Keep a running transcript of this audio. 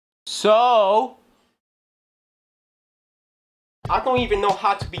So, I don't even know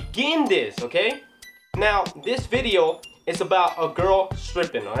how to begin this, okay? Now, this video is about a girl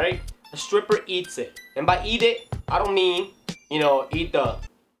stripping, alright? A stripper eats it. And by eat it, I don't mean, you know, eat the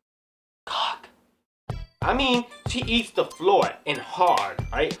cock. I mean, she eats the floor and hard,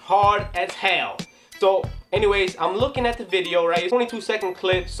 right? Hard as hell. So, anyways, I'm looking at the video, right? It's 22-second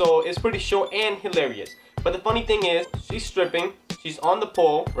clip, so it's pretty short and hilarious. But the funny thing is, she's stripping, she's on the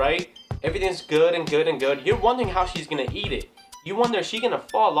pole, right? Everything's good and good and good. You're wondering how she's gonna eat it. You wonder, is she gonna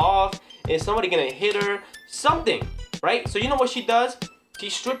fall off? Is somebody gonna hit her? Something, right? So you know what she does?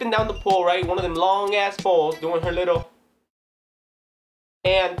 She's stripping down the pole, right? One of them long ass poles, doing her little...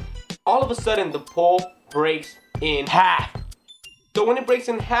 And all of a sudden, the pole breaks in half. So when it breaks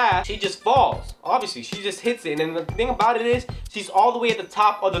in half, she just falls. Obviously, she just hits it. And the thing about it is, she's all the way at the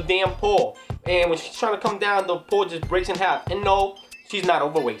top of the damn pole. And when she's trying to come down, the pole just breaks in half. And no, she's not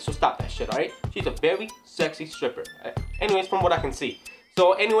overweight, so stop that shit, alright? She's a very sexy stripper. Anyways, from what I can see.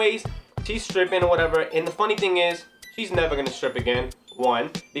 So anyways, she's stripping or whatever. And the funny thing is, she's never gonna strip again.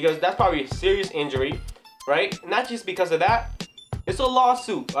 One, because that's probably a serious injury, right? Not just because of that. It's a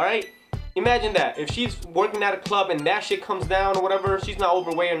lawsuit, alright? Imagine that. If she's working at a club and that shit comes down or whatever, she's not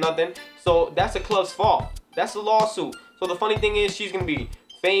overweight or nothing. So that's the club's fault. That's a lawsuit. So the funny thing is, she's gonna be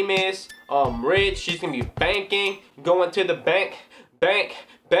famous, rich. She's gonna be banking, going to the bank,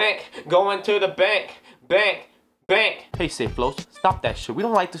 going to the bank. Hey, SickFlowz, stop that shit. We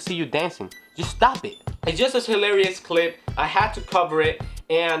don't like to see you dancing. Just stop it. It's just a hilarious clip. I had to cover it,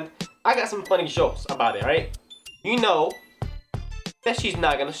 and I got some funny jokes about it, right? You know that she's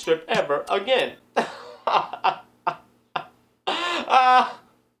not gonna strip ever again. Not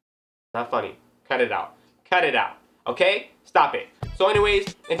funny. Cut it out. Cut it out. Okay? Stop it. So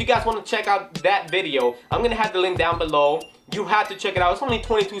anyways, if you guys want to check out that video, I'm gonna have the link down below. You have to check it out. It's only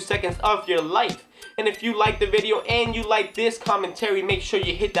 22 seconds of your life. And if you like the video and you like this commentary, make sure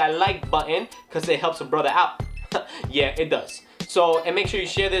you hit that like button, because it helps a brother out. Yeah, it does. So, and make sure you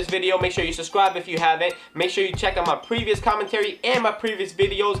share this video. Make sure you subscribe if you haven't. Make sure you check out my previous commentary and my previous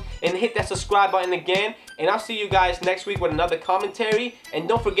videos, and hit that subscribe button again. And I'll see you guys next week with another commentary. And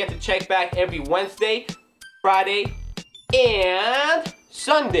don't forget to check back every Wednesday, Friday, and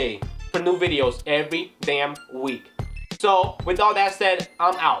Sunday for new videos every damn week. So, with all that said,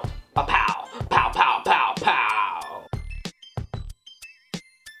 I'm out. Pow, pow, pow, pow, pow.